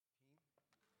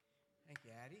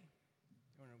Patty,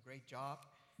 doing a great job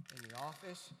in the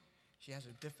office. She has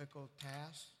a difficult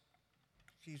task.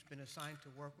 She's been assigned to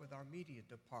work with our media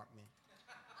department.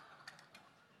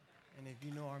 And if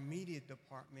you know our media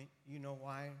department, you know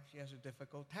why she has a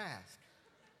difficult task.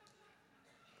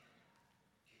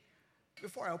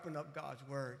 Before I open up God's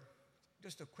Word,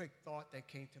 just a quick thought that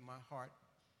came to my heart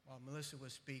while Melissa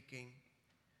was speaking.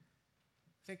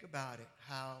 Think about it,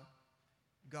 how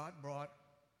God brought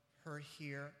her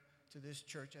here to this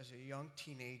church as a young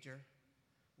teenager,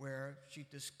 where she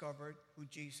discovered who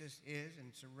Jesus is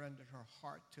and surrendered her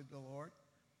heart to the Lord.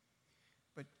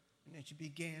 And then she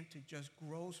began to just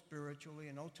grow spiritually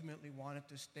and ultimately wanted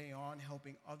to stay on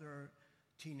helping other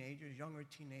teenagers, younger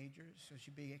teenagers. So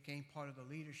she became part of the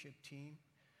leadership team.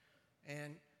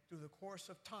 And through the course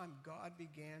of time, God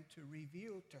began to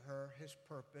reveal to her his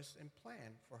purpose and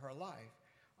plan for her life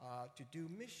to do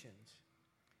missions.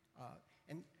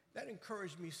 And that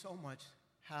encouraged me so much,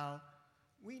 how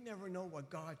we never know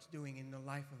what God's doing in the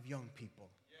life of young people.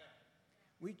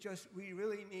 We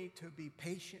really need to be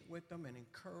patient with them and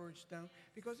encourage them,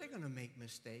 because they're going to make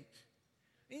mistakes.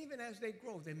 Even as they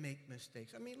grow, they make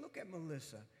mistakes. I mean, look at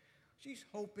Melissa. She's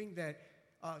hoping that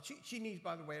she needs,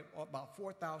 by the way, about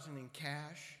 $4,000 in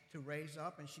cash to raise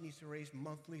up, and she needs to raise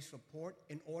monthly support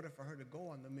in order for her to go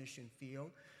on the mission field.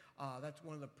 That's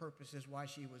one of the purposes why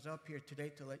she was up here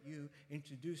today, to let you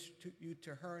introduce you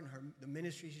to her and the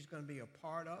ministry she's going to be a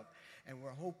part of. And we're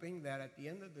hoping that at the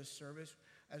end of this service,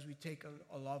 as we take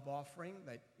a love offering,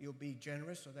 that you'll be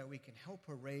generous so that we can help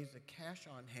her raise the cash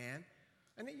on hand.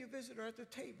 And then you visit her at the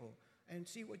table and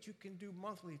see what you can do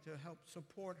monthly to help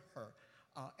support her.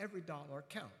 Every dollar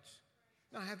counts.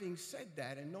 Now, having said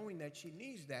that and knowing that she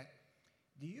needs that,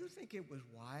 do you think it was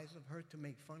wise of her to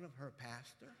make fun of her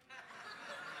pastor?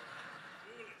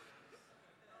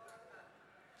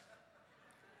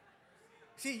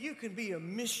 See, you can be a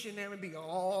missionary and be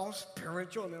all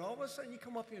spiritual, and then all of a sudden you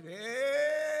come up here and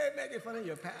hey, making fun of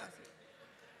your pastor.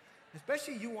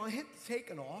 Especially you want him to take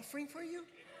an offering for you?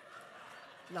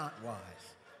 Not wise.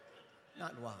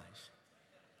 Not wise.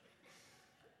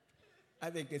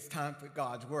 I think it's time for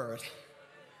God's Word.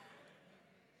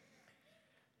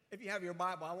 If you have your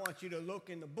Bible, I want you to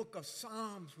look in the book of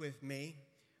Psalms with me,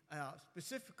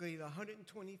 specifically the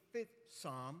 125th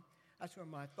Psalm. That's where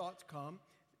my thoughts come.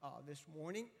 This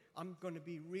morning, I'm going to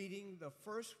be reading the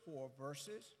first 4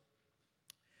 verses.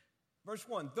 Verse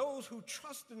 1, those who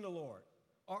trust in the Lord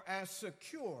are as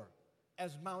secure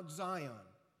as Mount Zion.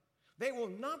 They will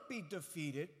not be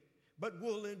defeated, but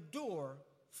will endure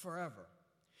forever.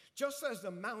 Just as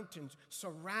the mountains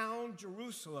surround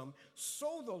Jerusalem,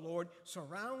 so the Lord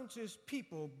surrounds his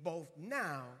people both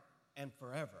now and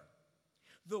forever.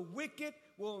 The wicked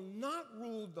will not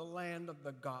rule the land of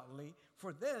the godly,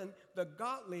 for then the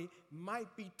godly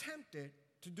might be tempted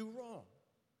to do wrong.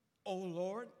 O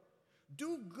Lord,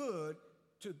 do good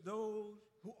to those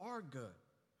who are good,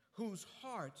 whose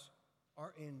hearts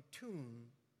are in tune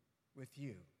with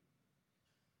you.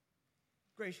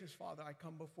 Gracious Father, I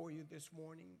come before you this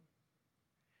morning.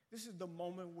 This is the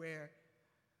moment where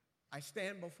I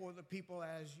stand before the people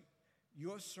as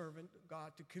your servant,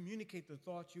 God, to communicate the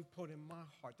thoughts you've put in my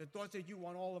heart, the thoughts that you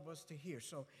want all of us to hear.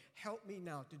 So help me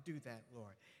now to do that,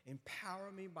 Lord. Empower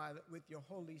me with your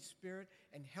Holy Spirit,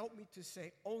 and help me to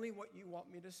say only what you want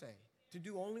me to say, to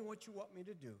do only what you want me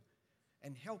to do,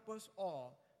 and help us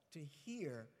all to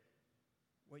hear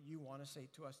what you want to say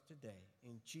to us today.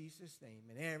 In Jesus' name.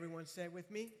 And everyone said with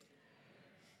me?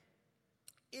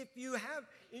 If you have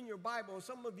in your Bible,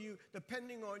 some of you,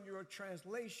 depending on your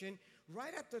translation,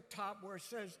 right at the top where it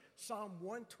says Psalm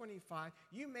 125,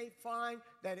 you may find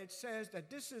that it says that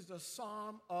this is a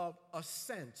psalm of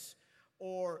ascents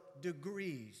or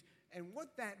degrees. And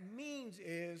what that means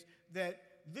is that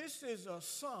this is a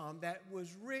psalm that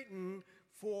was written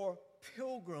for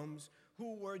pilgrims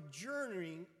who were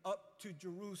journeying up to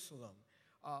Jerusalem.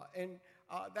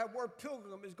 That word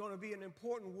pilgrim is going to be an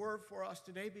important word for us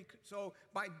today. So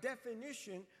by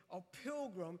definition, a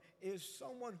pilgrim is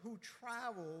someone who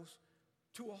travels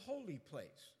to a holy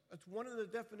place. That's one of the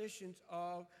definitions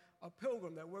of a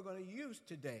pilgrim that we're going to use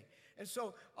today. And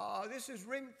so this is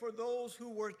written for those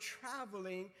who were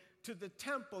traveling to the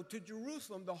temple, to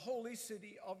Jerusalem, the holy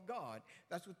city of God.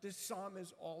 That's what this psalm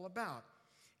is all about.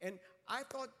 And I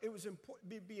thought it was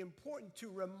be important to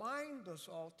remind us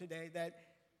all today that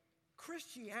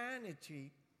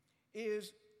Christianity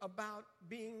is about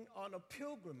being on a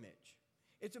pilgrimage.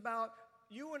 It's about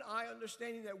you and I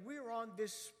understanding that we're on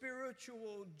this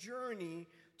spiritual journey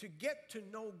to get to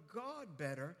know God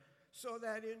better, so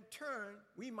that in turn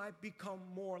we might become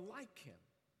more like him.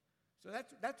 So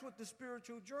that's what the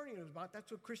spiritual journey is about.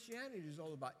 That's what Christianity is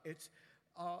all about. It's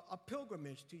a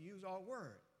pilgrimage, to use our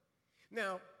word.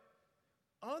 Now,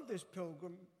 on this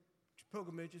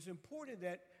pilgrimage, it's important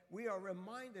that we are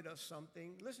reminded of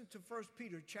something. Listen to 1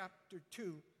 Peter chapter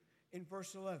 2 in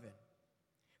verse 11.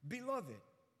 Beloved,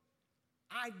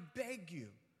 I beg you,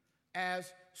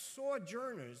 as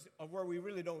sojourners, of where we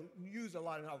really don't use a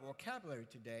lot in our vocabulary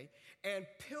today, and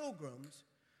pilgrims,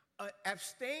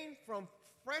 abstain from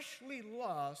fleshly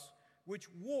lusts which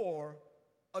war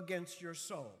against your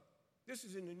soul. This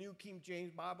is in the New King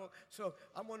James Bible, so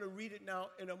I'm going to read it now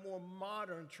in a more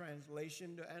modern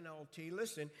translation, the NLT.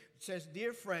 Listen, it says,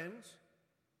 "Dear friends,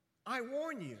 I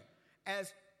warn you,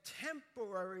 as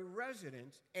temporary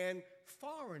residents and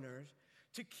foreigners,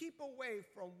 to keep away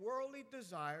from worldly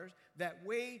desires that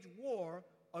wage war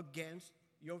against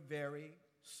your very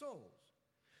souls."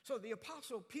 So the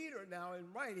Apostle Peter now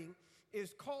in writing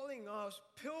is calling us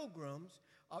pilgrims,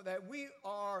 that we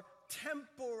are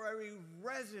temporary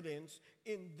residents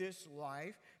in this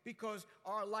life because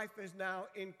our life is now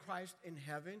in Christ in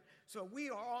heaven. So we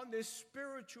are on this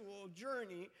spiritual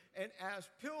journey, and as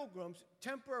pilgrims,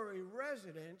 temporary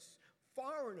residents,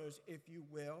 foreigners, if you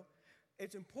will,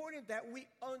 it's important that we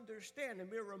understand,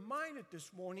 and we're reminded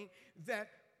this morning that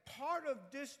part of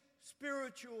this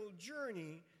spiritual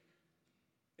journey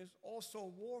is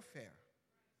also warfare.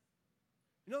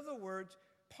 In other words,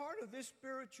 part of this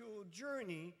spiritual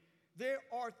journey, there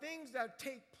are things that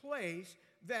take place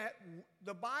that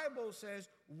the Bible says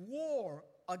war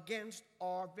against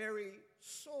our very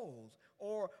souls,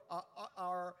 or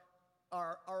are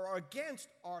against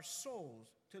our souls,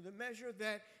 to the measure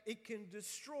that it can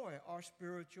destroy our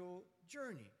spiritual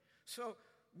journey. So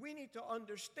we need to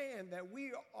understand that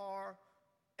we are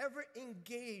ever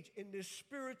engaged in this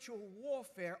spiritual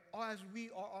warfare as we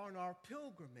are on our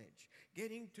pilgrimage,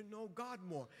 getting to know God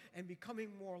more and becoming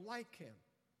more like Him.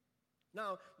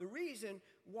 Now, the reason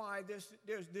why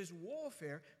there's this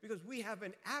warfare, because we have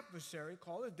an adversary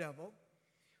called the devil,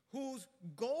 whose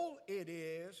goal it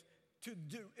is to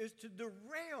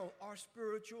derail our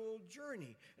spiritual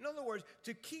journey. In other words,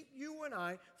 to keep you and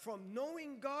I from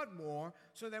knowing God more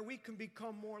so that we can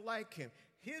become more like Him.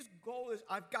 His goal is,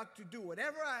 I've got to do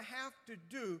whatever I have to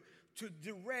do to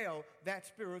derail that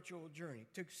spiritual journey,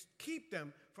 to keep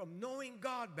them from knowing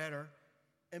God better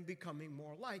and becoming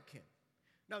more like Him.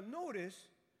 Now, notice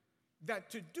that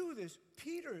to do this,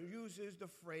 Peter uses the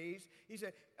phrase, he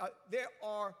said, there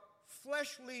are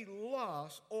fleshly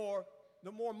lusts, or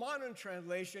the more modern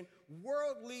translation,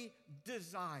 worldly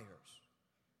desires.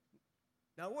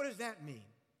 Now, what does that mean?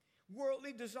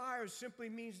 Worldly desires simply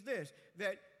means this,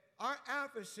 that our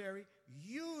adversary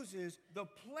uses the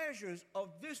pleasures of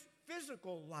this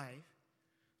physical life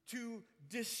to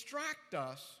distract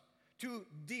us, to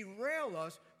derail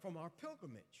us from our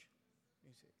pilgrimage.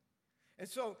 You see? And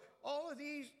so all of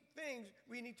these things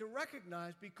we need to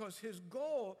recognize, because his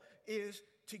goal is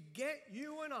to get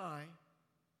you and I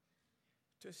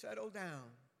to settle down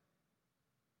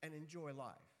and enjoy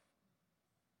life.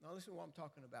 Now listen to what I'm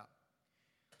talking about.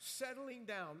 Settling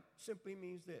down simply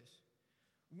means this.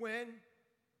 When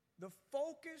the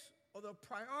focus or the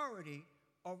priority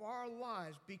of our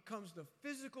lives becomes the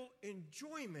physical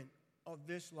enjoyment of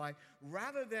this life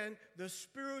rather than the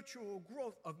spiritual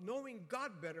growth of knowing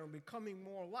God better and becoming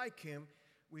more like Him,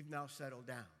 we've now settled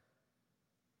down.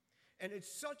 And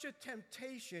it's such a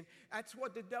temptation. That's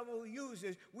what the devil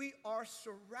uses. We are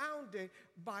surrounded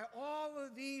by all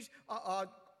of these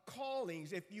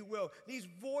callings, if you will, these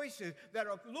voices that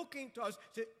are looking to us,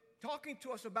 talking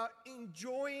to us about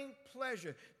enjoying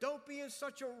pleasure. Don't be in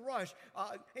such a rush.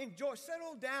 Enjoy,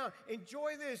 settle down,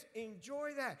 enjoy this,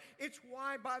 enjoy that. It's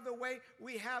why, by the way,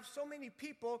 we have so many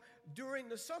people during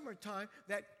the summertime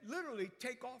that literally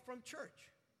take off from church.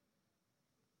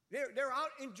 They're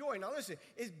out enjoying. Now listen,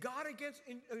 is God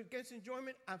against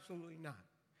enjoyment? Absolutely not.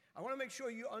 I want to make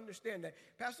sure you understand that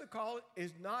Pastor Carlos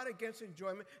is not against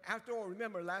enjoyment. After all,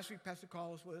 remember, last week Pastor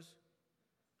Carlos was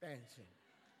dancing.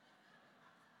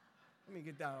 Let me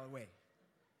get that out of the way.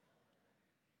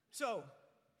 So,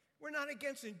 we're not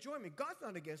against enjoyment. God's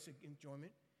not against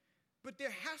enjoyment. But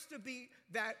there has to be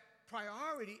that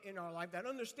priority in our life, that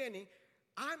understanding,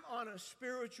 I'm on a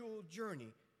spiritual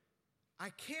journey.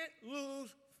 I can't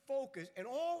lose focus. And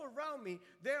all around me,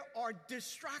 there are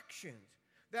distractions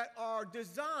that are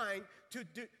designed to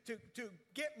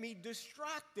get me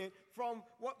distracted from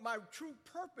what my true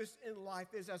purpose in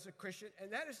life is as a Christian,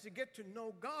 and that is to get to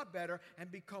know God better and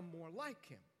become more like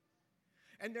Him.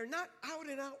 And they're not out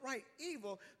and outright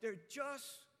evil. They're just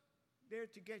there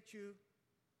to get you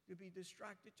to be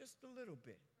distracted just a little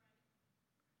bit,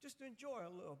 just to enjoy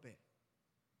a little bit.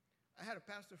 I have a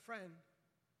pastor friend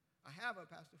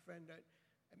that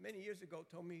many years ago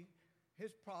told me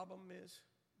his problem is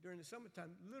during the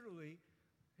summertime, literally,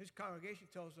 his congregation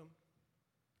tells him,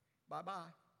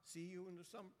 bye-bye, see you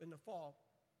in the fall,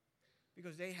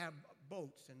 because they have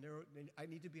boats, and I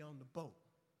need to be on the boat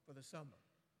for the summer.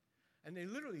 And they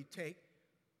literally take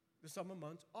the summer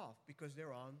months off because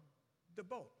they're on the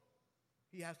boat.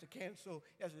 He has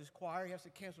his choir, he has to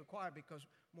cancel choir because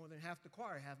more than half the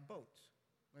choir have boats.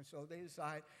 And so they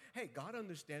decide, hey, God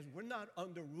understands we're not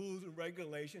under rules and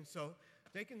regulations, so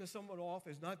taking the summer off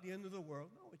is not the end of the world.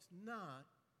 No, it's not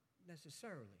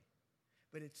necessarily.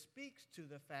 But it speaks to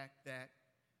the fact that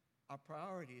our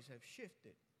priorities have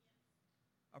shifted.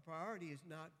 Our priority is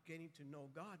not getting to know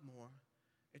God more.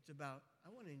 It's about, I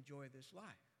want to enjoy this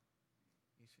life,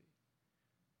 you see.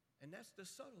 And that's the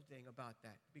subtle thing about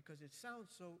that, because it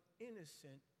sounds so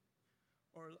innocent,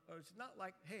 or it's not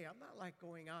like, hey, I'm not like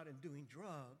going out and doing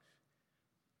drugs.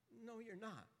 No, you're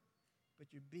not.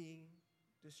 But you're being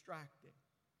distracted.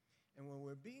 And when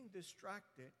we're being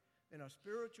distracted, then our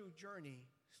spiritual journey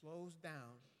slows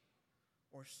down,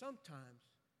 or sometimes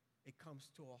it comes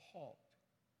to a halt.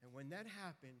 And when that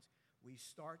happens, we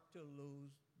start to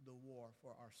lose the war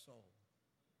for our soul.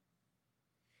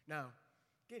 Now,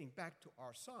 getting back to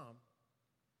our psalm,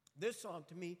 this psalm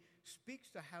to me speaks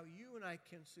to how you and I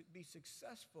can be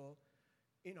successful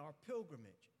in our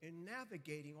pilgrimage, in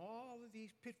navigating all of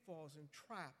these pitfalls and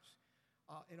traps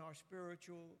in our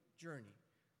spiritual journey.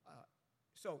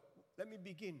 So let me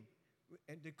begin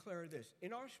and declare this.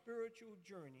 In our spiritual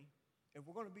journey, if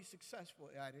we're going to be successful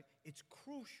at it, it's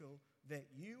crucial that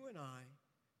you and I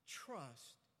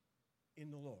trust in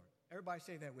the Lord. Everybody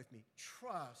say that with me.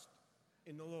 Trust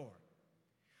in the Lord.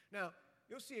 Now,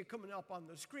 you'll see it coming up on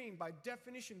the screen. By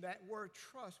definition, that word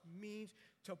trust means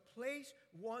to place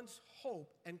one's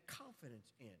hope and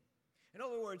confidence in. In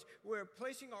other words, we're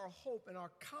placing our hope and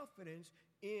our confidence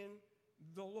in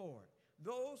the Lord.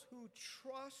 Those who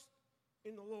trust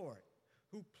in the Lord,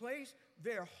 who place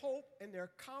their hope and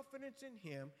their confidence in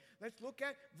Him. Let's look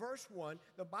at verse 1.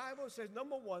 The Bible says,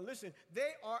 number one, listen,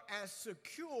 they are as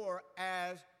secure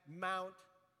as Mount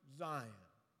Zion.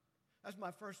 That's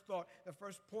my first thought. The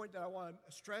first point that I want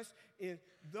to stress is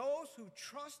those who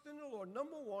trust in the Lord,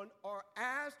 number one, are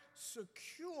as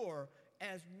secure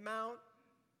as Mount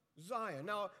Zion.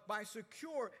 Now, by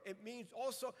secure, it means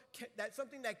also that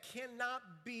something that cannot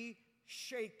be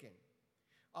shaken.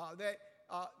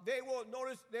 They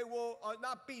will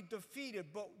not be defeated,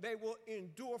 but they will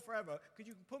endure forever. Could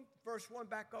you put verse 1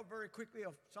 back up very quickly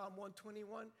of Psalm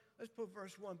 121? Let's put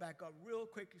verse 1 back up real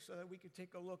quickly so that we can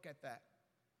take a look at that.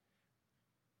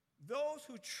 Those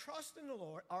who trust in the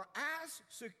Lord are as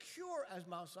secure as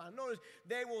Mount Zion. Notice,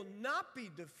 they will not be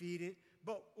defeated,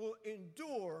 but will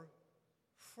endure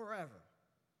forever.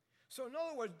 So in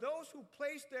other words, those who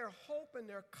place their hope and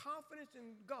their confidence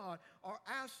in God are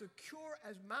as secure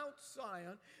as Mount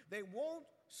Zion. They won't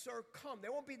succumb. They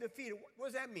won't be defeated.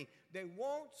 What does that mean? They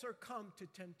won't succumb to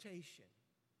temptation.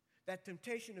 That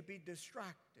temptation to be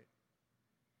distracted.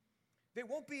 They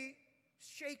won't be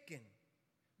shaken.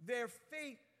 Their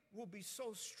faith will be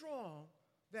so strong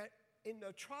that in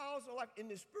the trials of life, in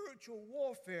the spiritual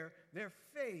warfare, their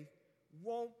faith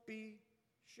won't be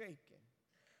shaken.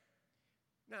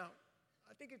 Now,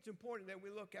 I think it's important that we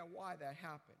look at why that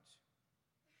happens.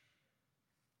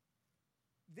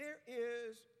 There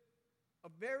is a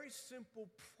very simple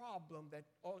problem that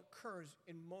occurs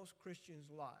in most Christians'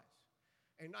 lives,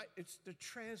 and it's the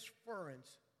transference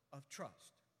of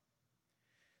trust.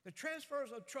 The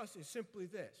transference of trust is simply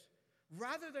this.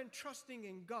 Rather than trusting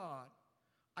in God,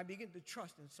 I begin to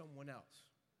trust in someone else.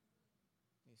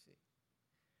 You see.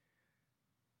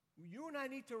 You and I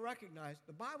need to recognize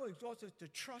the Bible exhorts us to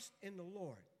trust in the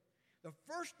Lord. The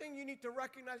first thing you need to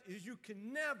recognize is you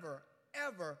can never,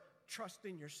 ever trust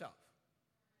in yourself.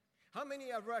 How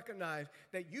many have recognized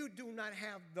that you do not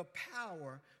have the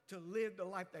power to live the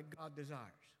life that God desires?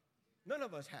 None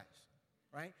of us has,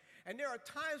 right? And there are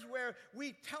times where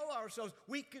we tell ourselves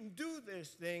we can do this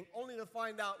thing only to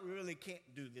find out we really can't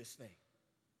do this thing.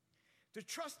 To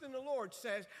trust in the Lord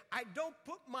says, I don't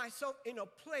put myself in a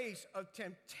place of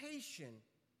temptation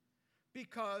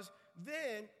because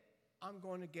then I'm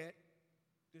going to get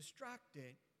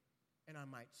distracted and I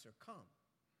might succumb.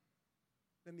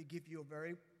 Let me give you a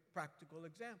very practical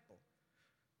example.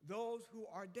 Those who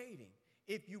are dating,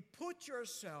 if you put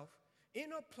yourself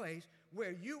in a place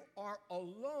where you are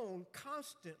alone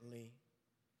constantly,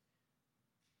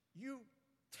 you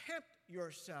tempt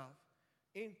yourself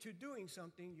into doing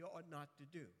something you ought not to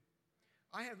do.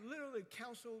 I have literally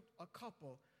counseled a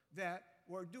couple that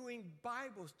were doing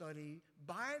Bible study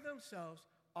by themselves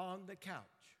on the couch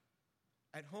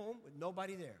at home with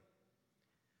nobody there.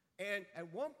 And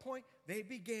at one point, they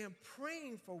began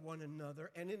praying for one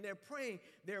another. And in their praying,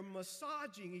 they're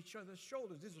massaging each other's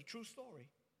shoulders. This is a true story.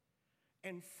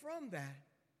 And from that,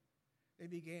 they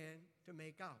began to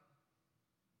make out.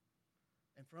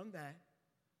 And from that,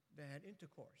 they had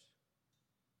intercourse.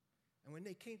 And when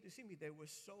they came to see me, they were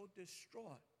so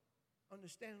distraught,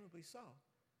 understandably so.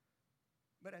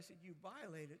 But I said, you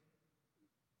violated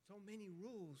so many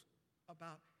rules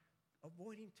about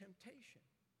avoiding temptation.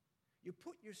 You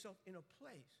put yourself in a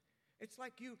place. It's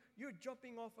like you're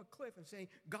jumping off a cliff and saying,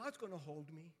 God's going to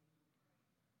hold me.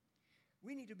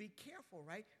 We need to be careful,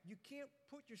 right? You can't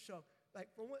put yourself, like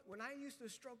when I used to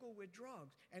struggle with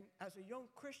drugs, and as a young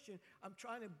Christian, I'm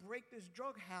trying to break this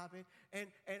drug habit, and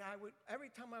I would, every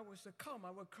time I would succumb,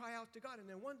 I would cry out to God. And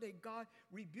then one day God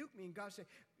rebuked me, and God said,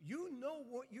 you know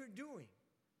what you're doing.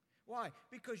 Why?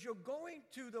 Because you're going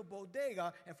to the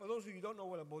bodega, and for those of you who don't know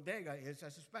what a bodega is,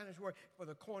 that's a Spanish word for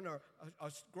the corner,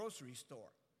 a grocery store.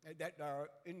 That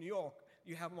in New York,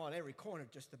 you have them on every corner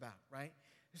just about, right?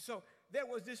 So there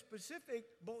was this specific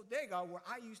bodega where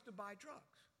I used to buy drugs.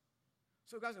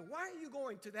 So God said, why are you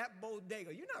going to that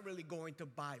bodega? You're not really going to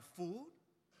buy food.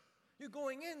 You're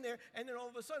going in there, and then all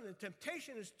of a sudden the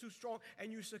temptation is too strong,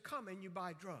 and you succumb and you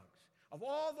buy drugs. Of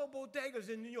all the bodegas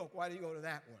in New York, why do you go to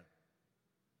that one?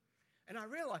 And I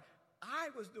realized I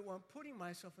was the one putting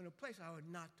myself in a place I would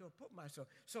not to have put myself.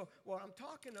 So what I'm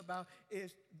talking about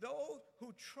is those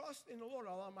who trust in the Lord,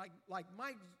 like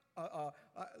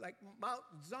Mount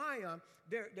Zion,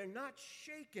 they're not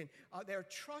shaken. Their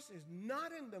trust is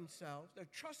not in themselves. Their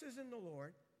trust is in the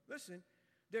Lord. Listen,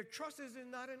 their trust is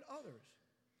not in others.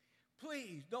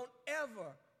 Please don't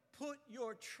ever put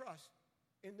your trust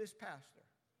in this pastor.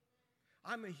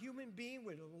 I'm a human being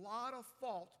with a lot of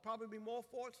faults, probably more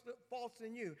faults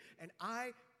than you, and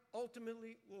I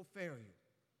ultimately will fail you.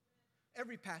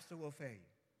 Every pastor will fail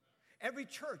you. Every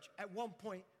church at one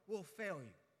point will fail you.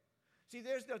 See,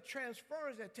 there's the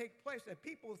transference that take place that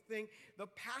people think the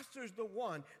pastor's the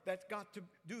one that's got to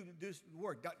do this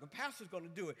work. The pastor's going to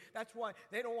do it. That's why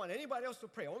they don't want anybody else to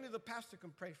pray. Only the pastor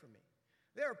can pray for me.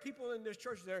 There are people in this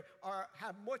church that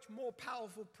have much more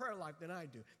powerful prayer life than I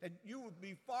do. That you would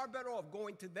be far better off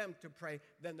going to them to pray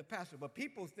than the pastor. But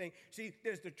people think, see,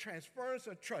 there's the transference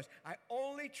of trust. I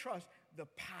only trust the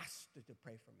pastor to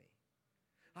pray for me.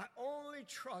 I only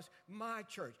trust my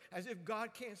church, as if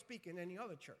God can't speak in any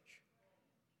other church.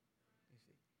 You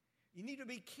see, you need to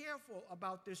be careful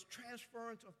about this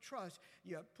transference of trust.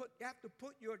 You have to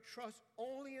put your trust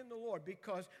only in the Lord,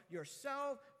 because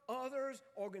yourself, others,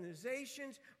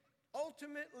 organizations,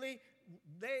 ultimately,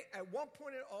 they at one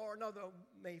point or another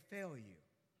may fail you.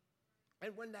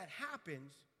 And when that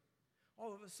happens,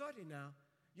 all of a sudden now,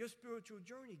 your spiritual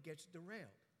journey gets derailed,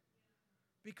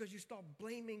 because you start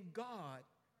blaming God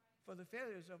for the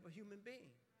failures of a human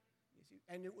being. You see?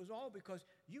 And it was all because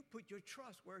you put your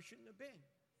trust where it shouldn't have been.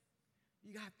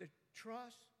 You have to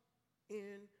trust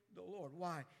in the Lord.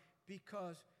 Why?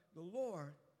 Because the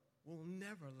Lord will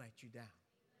never let you down.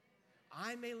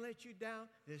 I may let you down,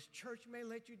 this church may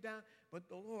let you down, but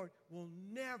the Lord will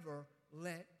never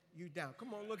let you down.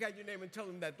 Come on, look at your neighbor and tell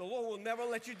him that. The Lord will never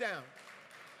let you down.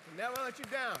 He'll never let you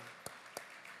down.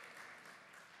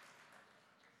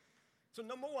 So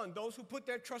number one, those who put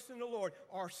their trust in the Lord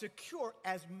are secure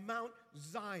as Mount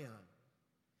Zion.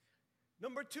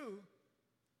 Number two,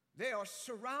 they are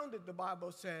surrounded, the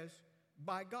Bible says,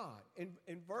 by God.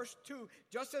 In verse 2,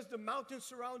 just as the mountains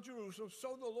surround Jerusalem,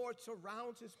 so the Lord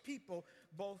surrounds his people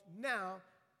both now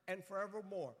and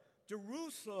forevermore.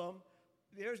 Jerusalem,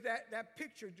 there's that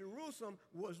picture. Jerusalem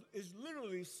is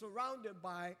literally surrounded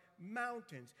by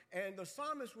mountains. And the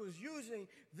psalmist was using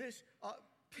this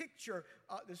picture,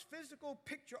 this physical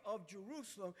picture of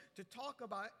Jerusalem to talk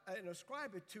about and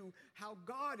ascribe it to how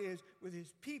God is with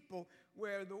his people,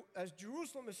 where as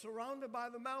Jerusalem is surrounded by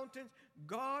the mountains,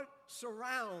 God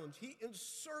surrounds, he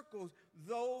encircles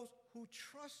those who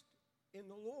trust in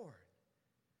the Lord.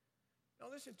 Now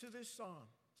listen to this psalm,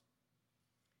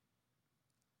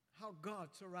 how God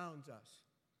surrounds us.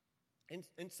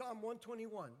 In Psalm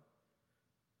 121,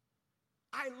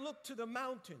 I look to the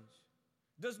mountains.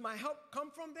 Does my help come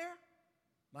from there?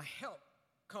 My help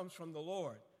comes from the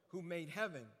Lord who made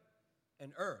heaven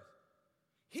and earth.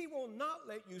 He will not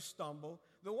let you stumble.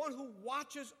 The one who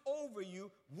watches over you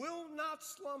will not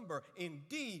slumber.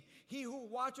 Indeed, he who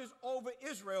watches over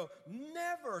Israel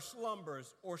never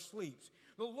slumbers or sleeps.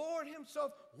 The Lord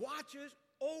himself watches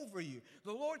over you.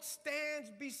 The Lord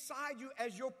stands beside you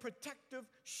as your protective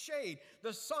shade.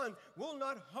 The sun will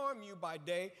not harm you by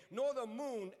day, nor the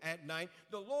moon at night.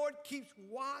 The Lord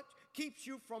keeps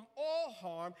you from all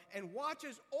harm and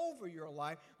watches over your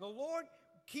life. The Lord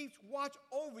keeps watch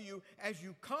over you as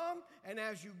you come and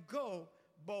as you go,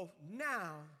 both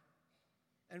now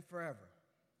and forever.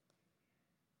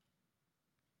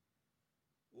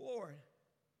 The Lord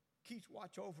keeps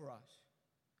watch over us.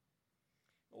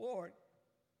 The Lord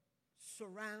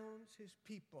surrounds his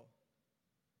people.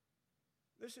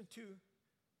 Listen to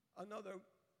another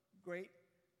great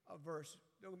verse.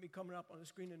 They're going to be coming up on the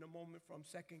screen in a moment from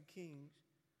 2 Kings.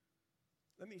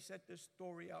 Let me set this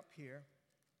story up here.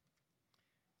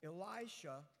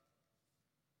 Elisha,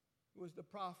 who was the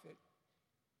prophet,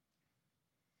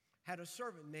 had a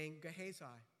servant named Gehazi.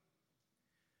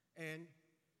 And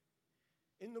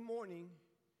in the morning,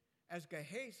 as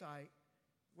Gehazi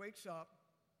wakes up,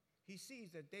 he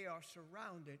sees that they are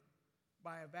surrounded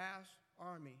by a vast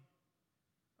army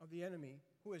of the enemy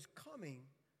who is coming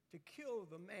to kill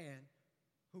the man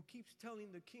who keeps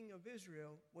telling the king of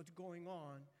Israel what's going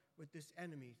on with this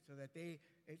enemy. So that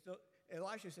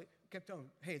Elisha kept telling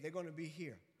them, hey, they're going to be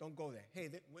here. Don't go there. Hey,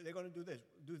 they're going to do this,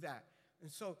 do that.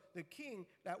 And so the king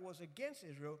that was against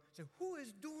Israel said, who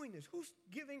is doing this? Who's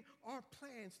giving our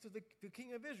plans to the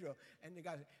king of Israel? And the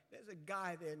guy said, there's a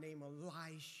guy there named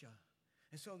Elisha.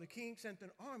 And so the king sent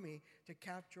an army to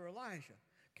capture Elisha.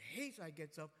 Gehazi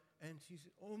gets up and she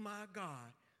said, oh my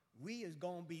God, we is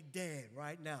going to be dead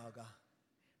right now, God.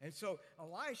 And so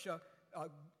Elisha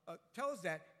tells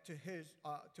that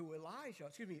to Elijah.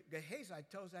 Gehazi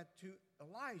tells that to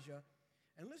Elijah.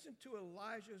 And listen to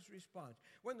Elijah's response.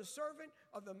 When the servant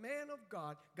of the man of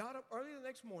God got up early the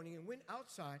next morning and went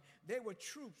outside, there were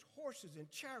troops, horses, and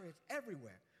chariots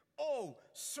everywhere. Oh,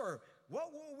 sir,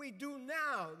 what will we do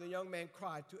now? The young man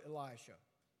cried to Elisha.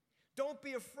 Don't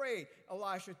be afraid,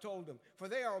 Elisha told him, for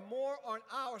they are more on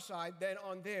our side than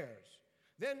on theirs.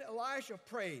 Then Elisha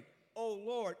prayed, oh,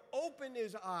 Lord, open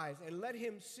his eyes and let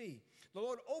him see. The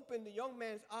Lord opened the young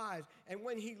man's eyes, and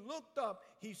when he looked up,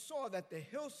 he saw that the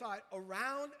hillside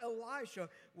around Elisha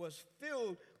was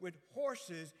filled with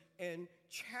horses and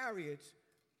chariots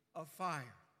of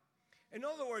fire. In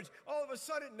other words, all of a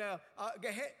sudden now,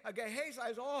 Gehazi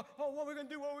is, what are we going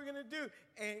to do? What are we going to do?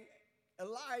 And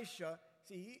Elisha,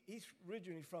 see, he's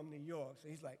originally from New York, so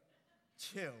he's like,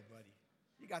 chill, buddy.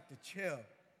 You got to chill.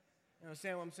 You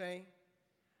understand what I'm saying?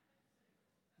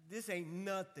 This ain't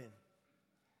nothing.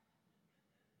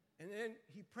 And then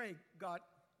he prayed, God,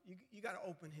 you got to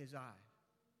open his eyes.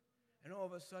 And all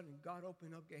of a sudden, God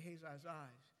opened up Gehazi's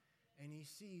eyes, and he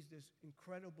sees this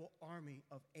incredible army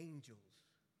of angels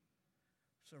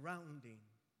surrounding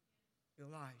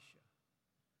Elisha.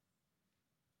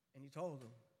 And he told them,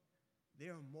 they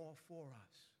are more for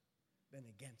us than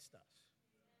against us.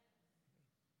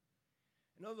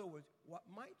 In other words, what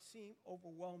might seem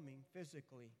overwhelming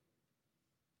physically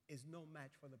is no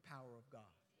match for the power of God.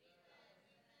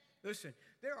 Listen,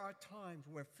 there are times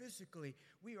where physically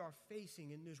we are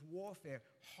facing in this warfare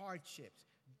hardships,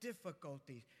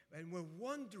 difficulties, and we're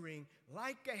wondering,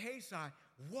 like Gehazi,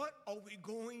 what are we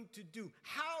going to do?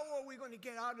 How are we going to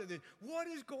get out of this? What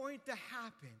is going to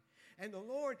happen? And the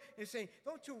Lord is saying,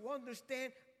 don't you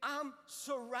understand? I'm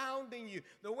surrounding you.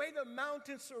 The way the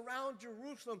mountains surround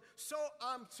Jerusalem, so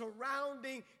I'm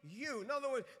surrounding you. In other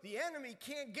words, the enemy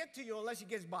can't get to you unless he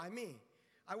gets by me.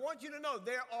 I want you to know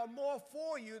there are more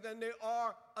for you than there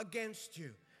are against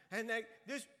you. And that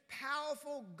this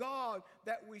powerful God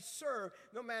that we serve,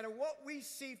 no matter what we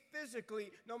see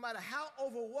physically, no matter how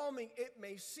overwhelming it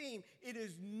may seem, it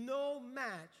is no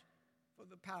match for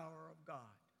the power of God.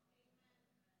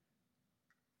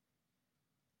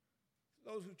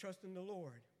 Those who trust in the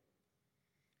Lord,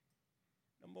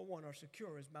 number one, are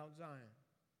secure as Mount Zion.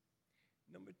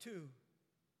 Number two,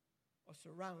 are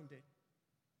surrounded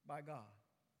by God.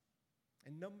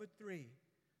 And number three,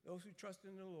 those who trust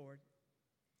in the Lord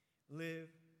live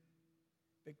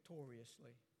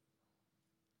victoriously.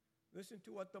 Listen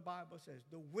to what the Bible says.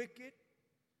 The wicked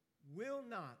will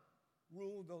not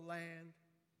rule the land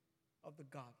of the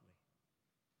godly.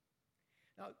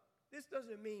 Now, this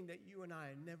doesn't mean that you and I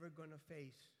are never going to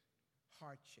face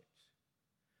hardships.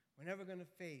 We're never going to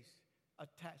face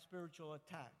spiritual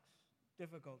attacks,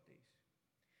 difficulties.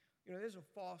 You know, there's a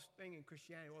false thing in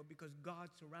Christianity, well, because God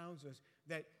surrounds us,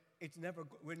 that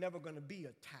we're never going to be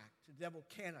attacked. The devil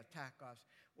can't attack us.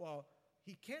 Well,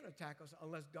 he can't attack us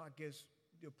unless God gives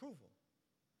the approval.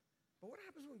 But what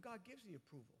happens when God gives the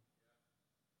approval?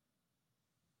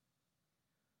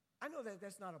 I know that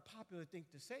that's not a popular thing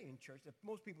to say in church, that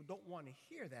most people don't want to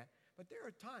hear that. But there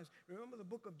are times, remember the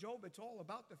book of Job, it's all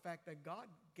about the fact that God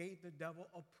gave the devil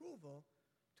approval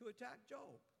to attack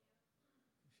Job.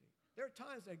 There are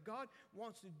times that God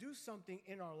wants to do something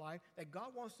in our life, that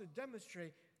God wants to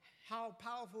demonstrate how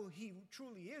powerful he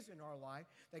truly is in our life,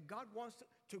 that God wants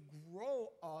to grow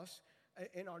us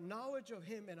in our knowledge of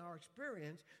him and our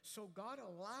experience, so God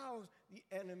allows the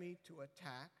enemy to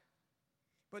attack.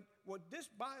 But what this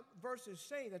verse is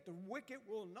saying, that the wicked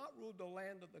will not rule the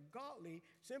land of the godly,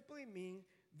 simply means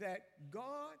that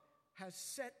God has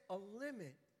set a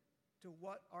limit to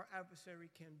what our adversary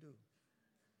can do.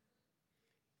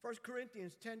 1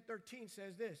 Corinthians 10:13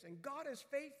 says this, and God is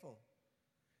faithful.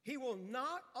 He will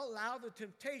not allow the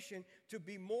temptation to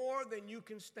be more than you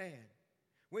can stand.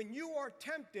 When you are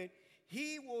tempted,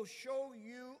 he will show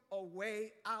you a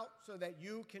way out so that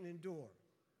you can endure.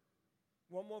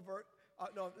 One more verse.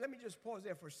 No, let me just pause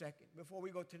there for a second before we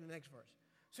go to the next verse.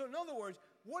 So in other words,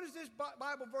 what is this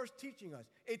Bible verse teaching us?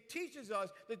 It teaches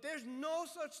us that there's no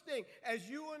such thing as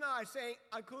you and I saying,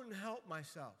 I couldn't help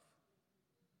myself.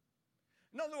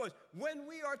 In other words, when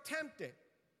we are tempted,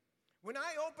 when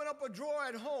I open up a drawer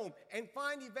at home and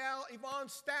find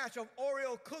Yvonne's stash of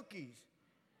Oreo cookies,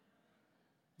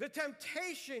 the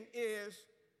temptation is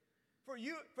for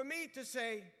me to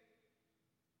say,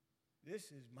 this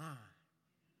is mine.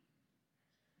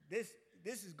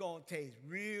 This is going to taste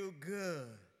real good.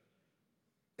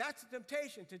 That's the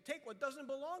temptation, to take what doesn't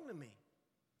belong to me.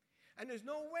 And there's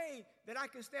no way that I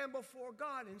can stand before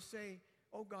God and say,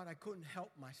 oh God, I couldn't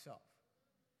help myself.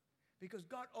 Because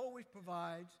God always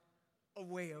provides a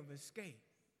way of escape.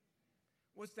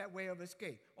 What's that way of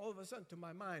escape? All of a sudden, to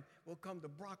my mind, will come the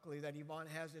broccoli that Yvonne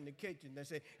has in the kitchen. They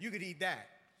say, you could eat that.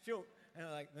 And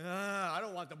I'm like, I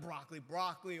don't want the broccoli.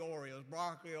 Broccoli Oreos.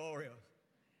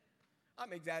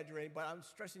 I'm exaggerating, but I'm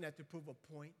stressing that to prove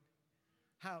a point.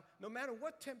 How no matter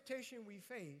what temptation we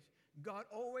face, God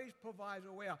always provides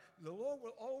a way out. The Lord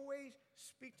will always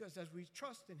speak to us as we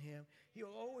trust in him. He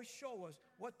will always show us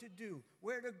what to do,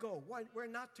 where to go, where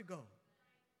not to go,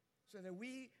 so that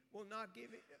we will not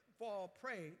fall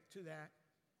prey to that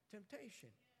temptation.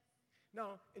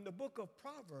 Now, in the book of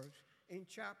Proverbs, in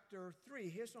chapter 3,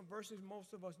 here's some verses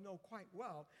most of us know quite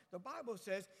well. The Bible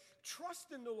says,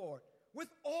 trust in the Lord with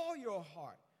all your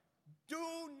heart. Do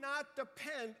not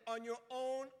depend on your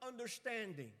own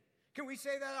understanding. Can we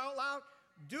say that out loud?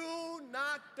 Do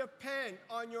not depend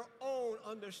on your own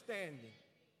understanding.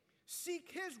 Seek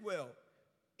his will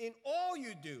in all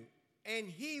you do, and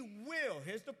he will,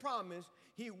 here's the promise,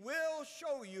 he will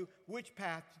show you which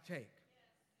path to take.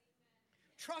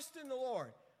 Trust in the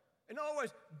Lord. In other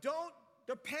words, don't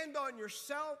depend on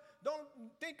yourself. Don't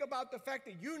think about the fact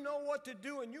that you know what to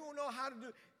do and you know how to do.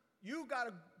 You got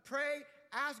to pray,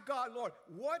 ask God, Lord,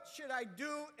 what should I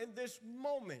do in this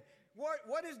moment?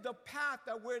 What is the path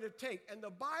that we're to take? And the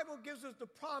Bible gives us the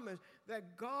promise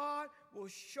that God will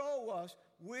show us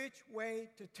which way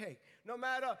to take. No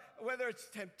matter whether it's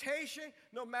temptation,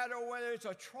 no matter whether it's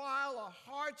a trial,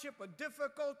 a hardship, a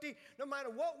difficulty, no matter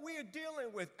what we are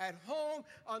dealing with at home,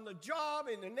 on the job,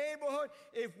 in the neighborhood,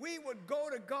 if we would go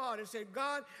to God and say,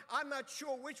 God, I'm not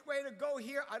sure which way to go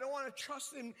here. I don't want to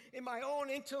trust in my own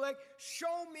intellect.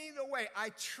 Show me the way. I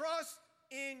trust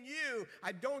in you.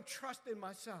 I don't trust in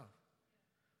myself.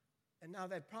 And now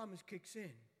that promise kicks in.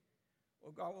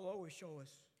 Well, God will always show us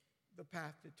the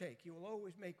path to take. He will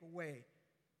always make a way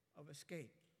of escape.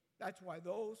 That's why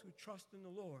those who trust in the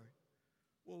Lord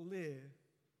will live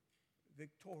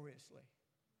victoriously.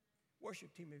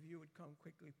 Worship team, if you would come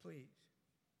quickly, please.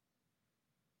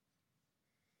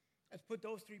 Let's put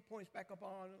those 3 points back up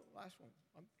on the last one.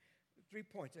 3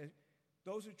 points.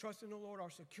 Those who trust in the Lord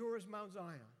are secure as Mount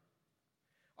Zion,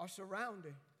 are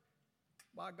surrounded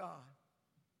by God.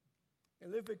 They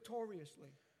live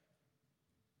victoriously.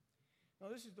 Now,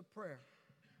 this is the prayer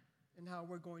and how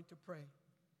we're going to pray.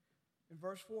 In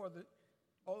verse 4,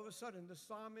 all of a sudden, the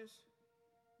psalmist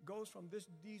goes from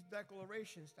these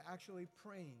declarations to actually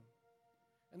praying.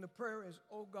 And the prayer is,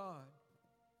 oh God,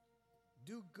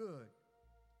 do good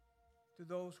to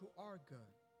those who are good,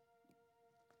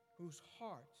 whose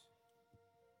hearts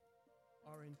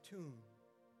are in tune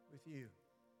with you.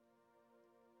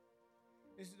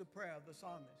 This is the prayer of the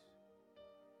psalmist.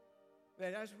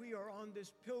 That as we are on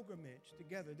this pilgrimage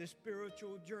together, this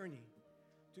spiritual journey,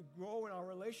 to grow in our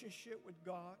relationship with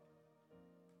God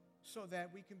so that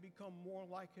we can become more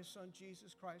like his son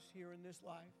Jesus Christ here in this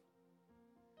life.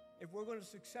 If we're going to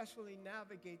successfully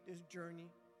navigate this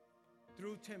journey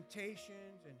through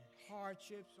temptations and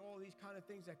hardships, all these kind of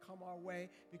things that come our way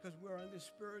because we're in this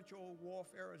spiritual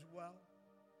warfare as well,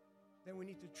 then we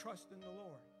need to trust in the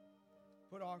Lord.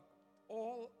 Put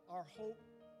all our hope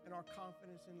and our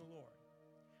confidence in the Lord.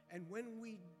 And when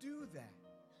we do that,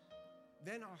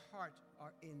 then our hearts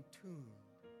are in tune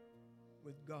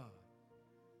with God.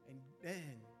 And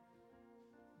then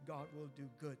God will do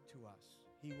good to us.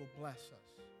 He will bless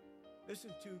us.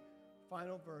 Listen to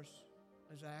final verse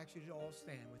as I ask you to all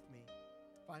stand with me.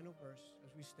 Final verse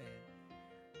as we stand.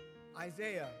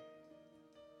 Isaiah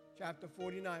chapter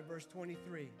 49, verse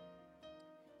 23.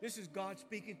 This is God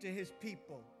speaking to his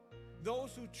people.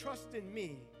 Those who trust in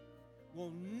me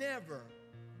will never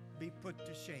be put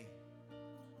to shame.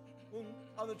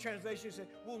 Other translations say,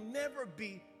 will never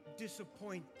be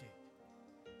disappointed.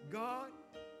 God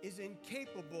is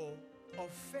incapable of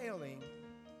failing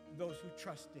those who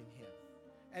trust in him.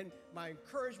 And my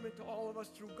encouragement to all of us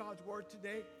through God's word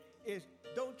today is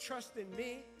don't trust in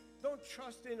me. Don't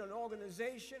trust in an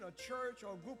organization, a church,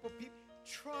 or a group of people.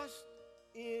 Trust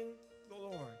in the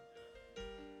Lord.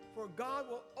 For God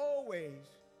will always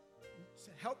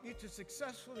help you to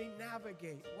successfully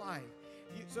navigate life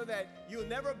so that you'll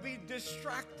never be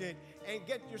distracted and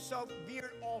get yourself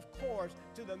veered off course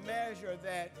to the measure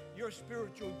that your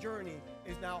spiritual journey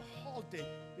is now halted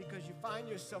because you find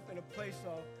yourself in a place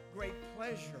of great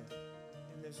pleasure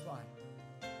in this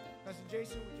life. Pastor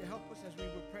Jason, would you help us as we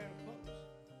prepare to close?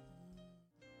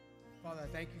 Father,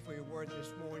 I thank you for your word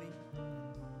this morning,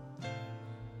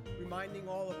 reminding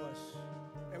all of us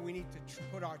that we need to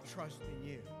put our trust in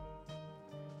you.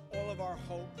 All of our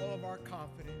hope, all of our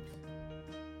confidence.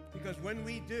 Because when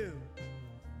we do,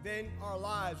 then our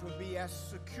lives will be as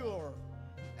secure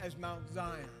as Mount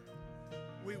Zion.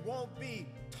 We won't be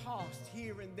tossed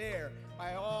here and there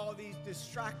by all these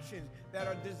distractions that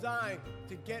are designed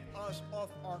to get us off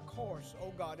our course,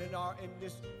 oh God, in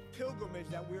this pilgrimage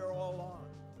that we are all on.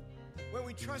 When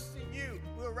we trust in you,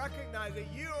 we'll recognize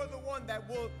that you are the one that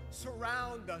will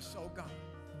surround us, oh God.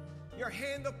 Your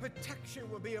hand of protection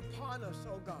will be upon us,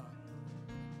 oh God.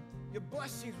 Your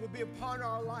blessings will be upon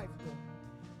our life, Lord.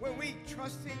 When we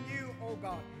trust in you, oh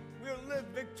God, we'll live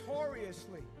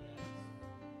victoriously.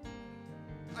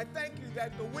 I thank you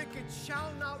that the wicked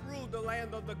shall not rule the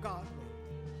land of the godly.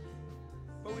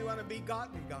 But we want to be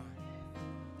godly, God.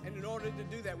 And in order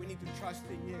to do that, we need to trust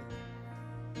in you.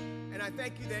 And I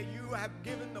thank you that you have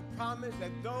given the promise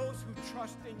that those who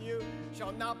trust in you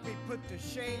shall not be put to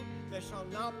shame, they shall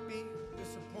not be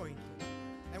disappointed.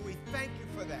 And we thank you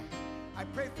for that. I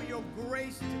pray for your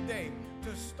grace today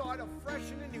to start afresh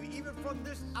and anew, even from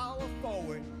this hour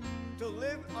forward, to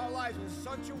live our lives in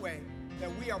such a way that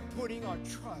we are putting our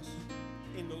trust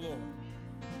in the Lord.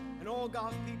 And all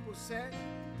God's people said,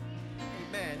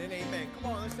 amen and amen.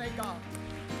 Come on, let's thank God.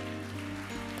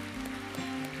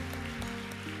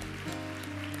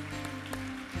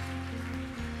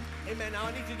 Amen. Now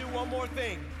I need to do one more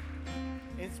thing.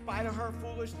 In spite of her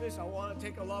foolishness, I want to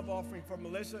take a love offering for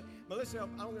Melissa. Melissa,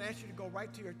 I'm going to ask you to go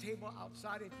right to your table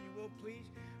outside, if you will, please.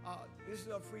 This is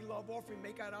a free love offering.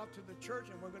 Make that out to the church,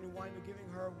 and we're going to wind up giving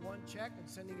her one check and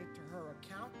sending it to her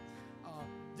account.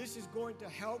 This is going to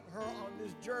help her on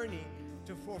this journey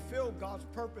to fulfill God's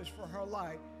purpose for her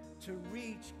life, to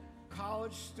reach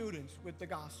college students with the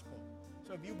gospel.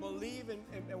 So if you believe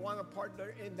and want to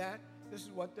partner in that, this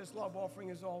is what this love offering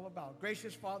is all about.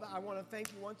 Gracious Father, I want to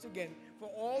thank you once again for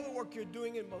all the work you're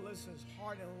doing in Melissa's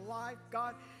heart and life.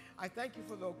 God, I thank you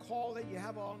for the call that you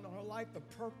have on her life, the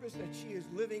purpose that she is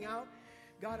living out.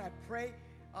 God, I pray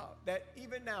that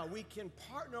even now we can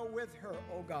partner with her,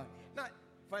 oh God, not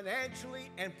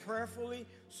financially and prayerfully,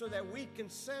 so that we can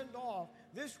send off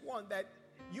this one that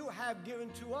you have given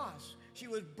to us. She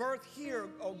was birthed here,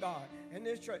 oh God, in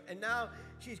this church. And now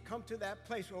she's come to that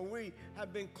place where we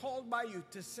have been called by you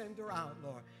to send her out,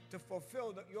 Lord, to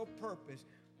fulfill your purpose.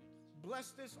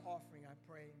 Bless this offering, I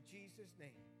pray, in Jesus' name.